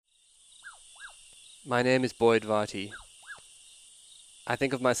My name is Boyd Varty. I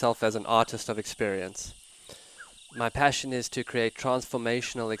think of myself as an artist of experience. My passion is to create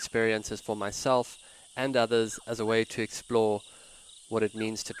transformational experiences for myself and others as a way to explore what it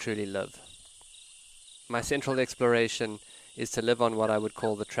means to truly live. My central exploration is to live on what I would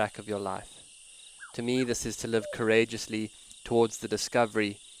call the track of your life. To me, this is to live courageously towards the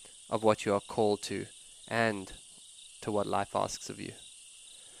discovery of what you are called to and to what life asks of you.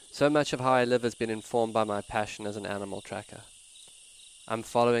 So much of how I live has been informed by my passion as an animal tracker. I'm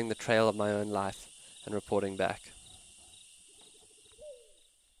following the trail of my own life and reporting back.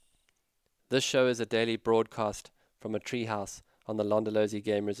 This show is a daily broadcast from a treehouse on the Londolozi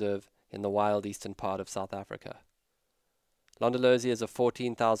Game Reserve in the wild eastern part of South Africa. Londolozi is a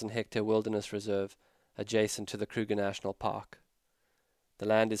 14,000 hectare wilderness reserve adjacent to the Kruger National Park. The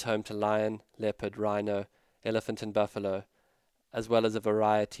land is home to lion, leopard, rhino, elephant and buffalo, as well as a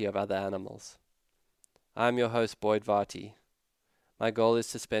variety of other animals. I am your host, Boyd Varty. My goal is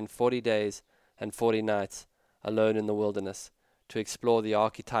to spend 40 days and 40 nights alone in the wilderness to explore the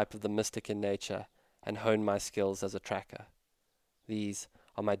archetype of the mystic in nature and hone my skills as a tracker. These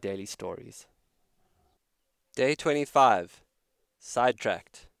are my daily stories. Day 25.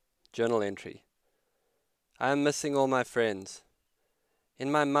 Sidetracked. Journal entry. I am missing all my friends. In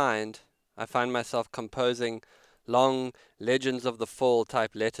my mind, I find myself composing long Legends of the Fall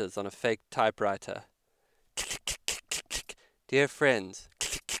type letters on a fake typewriter. Dear friends,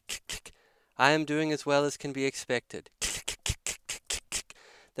 I am doing as well as can be expected.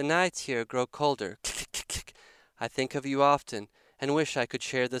 The nights here grow colder. I think of you often and wish I could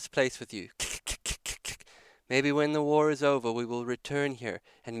share this place with you. Maybe when the war is over we will return here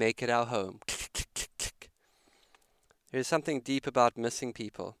and make it our home. There is something deep about missing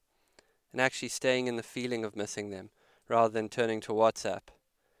people and actually staying in the feeling of missing them rather than turning to WhatsApp.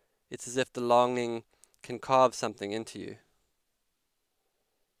 It's as if the longing can carve something into you.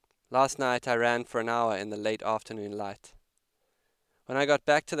 Last night I ran for an hour in the late afternoon light. When I got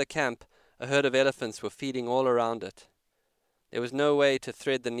back to the camp, a herd of elephants were feeding all around it. There was no way to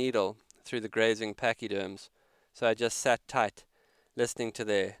thread the needle through the grazing pachyderms, so I just sat tight, listening to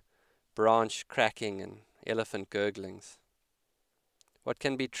their branch cracking and elephant gurglings. What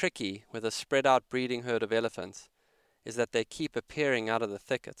can be tricky with a spread-out breeding herd of elephants is that they keep appearing out of the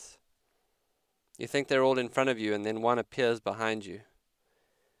thickets. You think they're all in front of you, and then one appears behind you.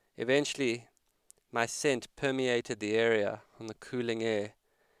 Eventually, my scent permeated the area on the cooling air,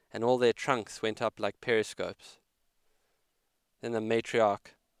 and all their trunks went up like periscopes. Then the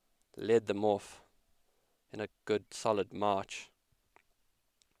matriarch led them off in a good solid march.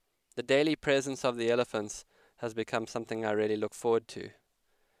 The daily presence of the elephants has become something I really look forward to.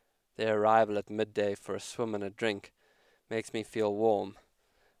 Their arrival at midday for a swim and a drink makes me feel warm,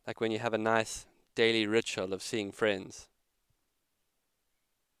 like when you have a nice daily ritual of seeing friends.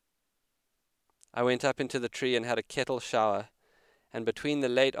 I went up into the tree and had a kettle shower, and between the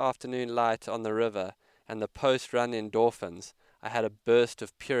late afternoon light on the river and the post-run endorphins, I had a burst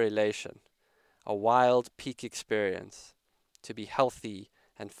of pure elation, a wild peak experience, to be healthy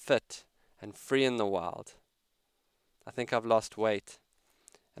and fit and free in the wild. I think I've lost weight,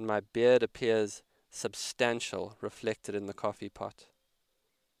 and my beard appears substantial, reflected in the coffee pot.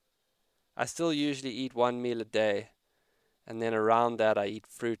 I still usually eat one meal a day, and then around that I eat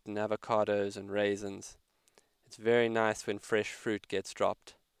fruit and avocados and raisins. It's very nice when fresh fruit gets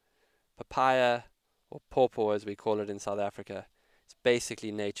dropped. Papaya, or pawpaw as we call it in South Africa, is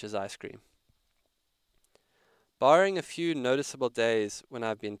basically nature's ice cream. Barring a few noticeable days when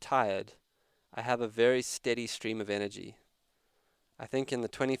I've been tired, I have a very steady stream of energy. I think in the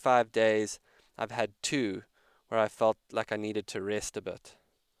 25 days I've had 2 where I felt like I needed to rest a bit.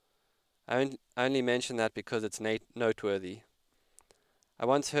 I only mention that because it's noteworthy. I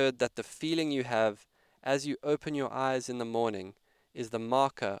once heard that the feeling you have as you open your eyes in the morning is the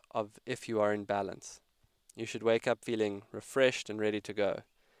marker of if you are in balance. You should wake up feeling refreshed and ready to go,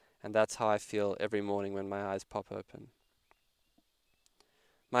 and that's how I feel every morning when my eyes pop open.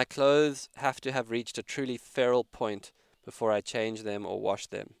 My clothes have to have reached a truly feral point before I change them or wash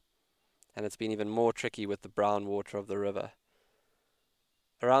them, and it's been even more tricky with the brown water of the river.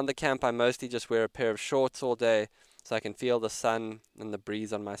 Around the camp I mostly just wear a pair of shorts all day so I can feel the sun and the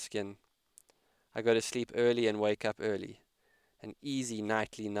breeze on my skin. I go to sleep early and wake up early, an easy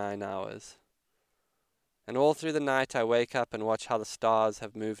nightly 9 hours. And all through the night I wake up and watch how the stars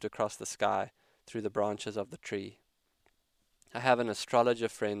have moved across the sky through the branches of the tree. I have an astrologer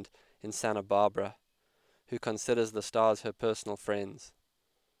friend in Santa Barbara who considers the stars her personal friends.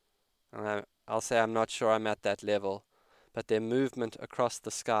 And I'll say I'm not sure I'm at that level, but their movement across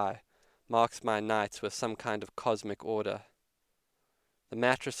the sky marks my nights with some kind of cosmic order. The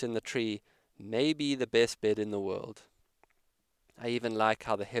mattress in the tree may be the best bed in the world. I even like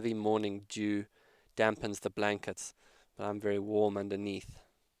how the heavy morning dew dampens the blankets, but I'm very warm underneath.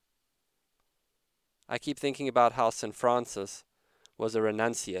 I keep thinking about how St. Francis was a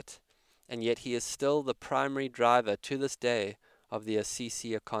renunciate, and yet he is still the primary driver to this day of the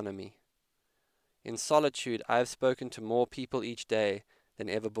Assisi economy. In solitude, I have spoken to more people each day than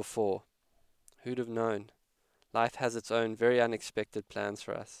ever before. Who'd have known? Life has its own very unexpected plans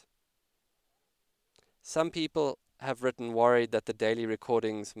for us. Some people have written worried that the daily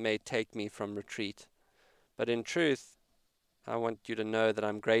recordings may take me from retreat, but in truth, I want you to know that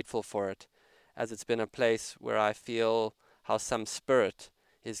I'm grateful for it, as it's been a place where I feel how some spirit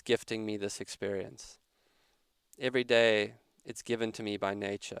is gifting me this experience. Every day, it's given to me by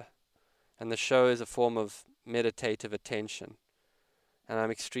nature, and the show is a form of meditative attention, and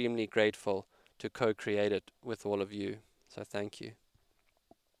I'm extremely grateful to co-create it with all of you, so thank you.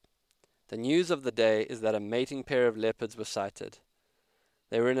 The news of the day is that a mating pair of leopards were sighted.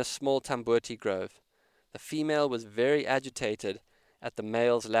 They were in a small tambuti grove. The female was very agitated at the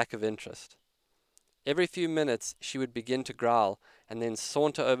male's lack of interest. Every few minutes she would begin to growl and then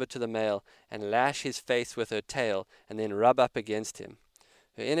saunter over to the male and lash his face with her tail and then rub up against him.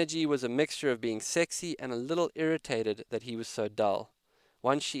 Her energy was a mixture of being sexy and a little irritated that he was so dull.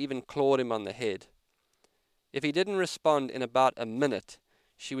 Once she even clawed him on the head. If he didn't respond in about a minute,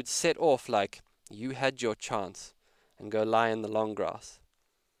 she would set off like, "You had your chance," and go lie in the long grass.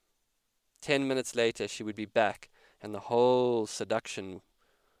 10 minutes later she would be back, and the whole seduction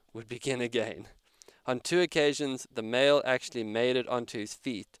would begin again. On 2 occasions the male actually made it onto his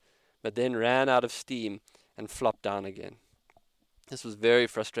feet, but then ran out of steam and flopped down again. This was very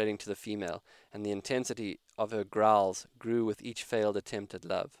frustrating to the female, and the intensity of her growls grew with each failed attempt at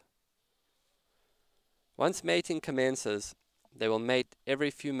love. Once mating commences, they will mate every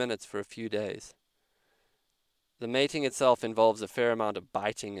few minutes for a few days. The mating itself involves a fair amount of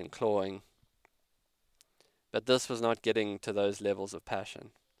biting and clawing, but this was not getting to those levels of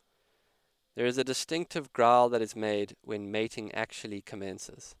passion. There is a distinctive growl that is made when mating actually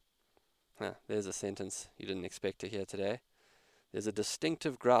commences. There's a sentence you didn't expect to hear today. There's a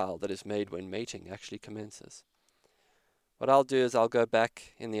distinctive growl that is made when mating actually commences. What I'll do is I'll go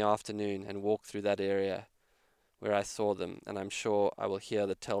back in the afternoon and walk through that area where I saw them, and I'm sure I will hear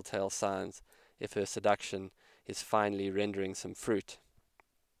the telltale signs if her seduction is finally rendering some fruit.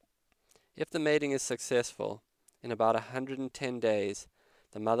 If the mating is successful, in about 110 days,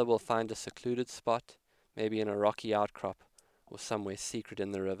 the mother will find a secluded spot, maybe in a rocky outcrop or somewhere secret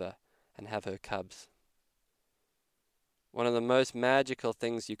in the river, and have her cubs. One of the most magical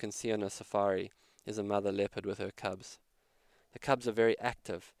things you can see on a safari is a mother leopard with her cubs. The cubs are very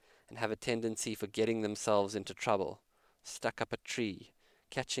active and have a tendency for getting themselves into trouble, stuck up a tree,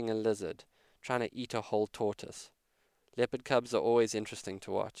 catching a lizard, trying to eat a whole tortoise. Leopard cubs are always interesting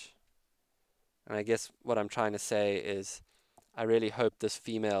to watch. And I guess what I'm trying to say is I really hope this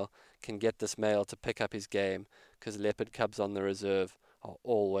female can get this male to pick up his game, because leopard cubs on the reserve are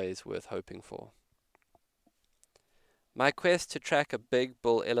always worth hoping for. My quest to track a big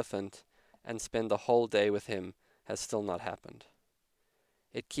bull elephant and spend the whole day with him has still not happened.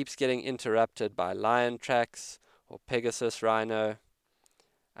 It keeps getting interrupted by lion tracks or Pegasus rhino.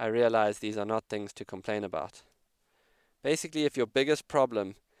 I realize these are not things to complain about. Basically, if your biggest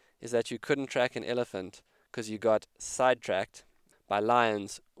problem is that you couldn't track an elephant because you got sidetracked by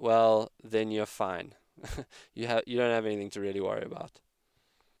lions, well, then you're fine. You don't have anything to really worry about.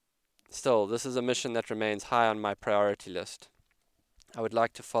 Still, this is a mission that remains high on my priority list. I would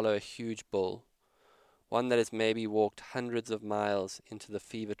like to follow a huge bull, one that has maybe walked hundreds of miles into the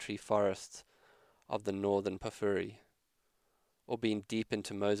fever tree forests of the northern Pafuri, or been deep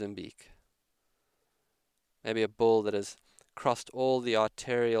into Mozambique. Maybe a bull that has crossed all the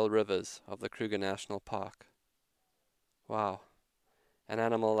arterial rivers of the Kruger National Park. Wow, an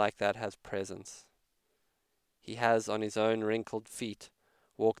animal like that has presence. He has, on his own wrinkled feet,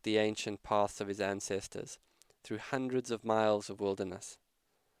 walked the ancient paths of his ancestors, through hundreds of miles of wilderness.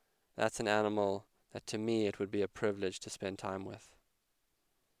 That's an animal that to me it would be a privilege to spend time with.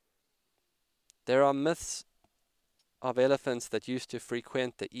 There are myths of elephants that used to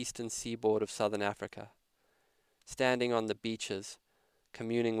frequent the eastern seaboard of southern Africa, standing on the beaches,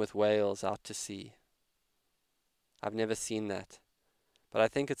 communing with whales out to sea. I've never seen that, but I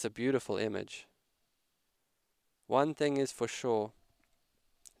think it's a beautiful image. One thing is for sure,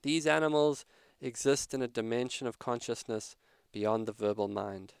 these animals exist in a dimension of consciousness beyond the verbal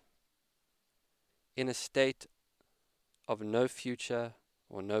mind, in a state of no future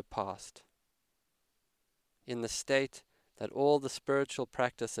or no past, in the state that all the spiritual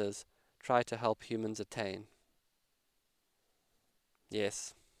practices try to help humans attain.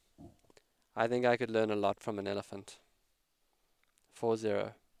 Yes, I think I could learn a lot from an elephant.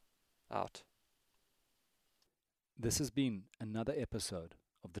 4-0, out. This has been another episode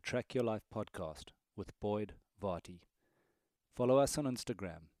of the Track Your Life podcast with Boyd Varty. Follow us on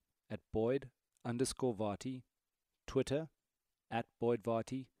Instagram at Boyd_Varty, Twitter at Boyd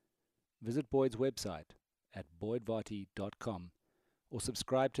Varty. Visit Boyd's website at boydvarty.com or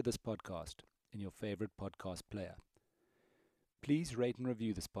subscribe to this podcast in your favorite podcast player. Please rate and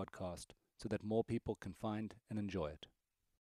review this podcast so that more people can find and enjoy it.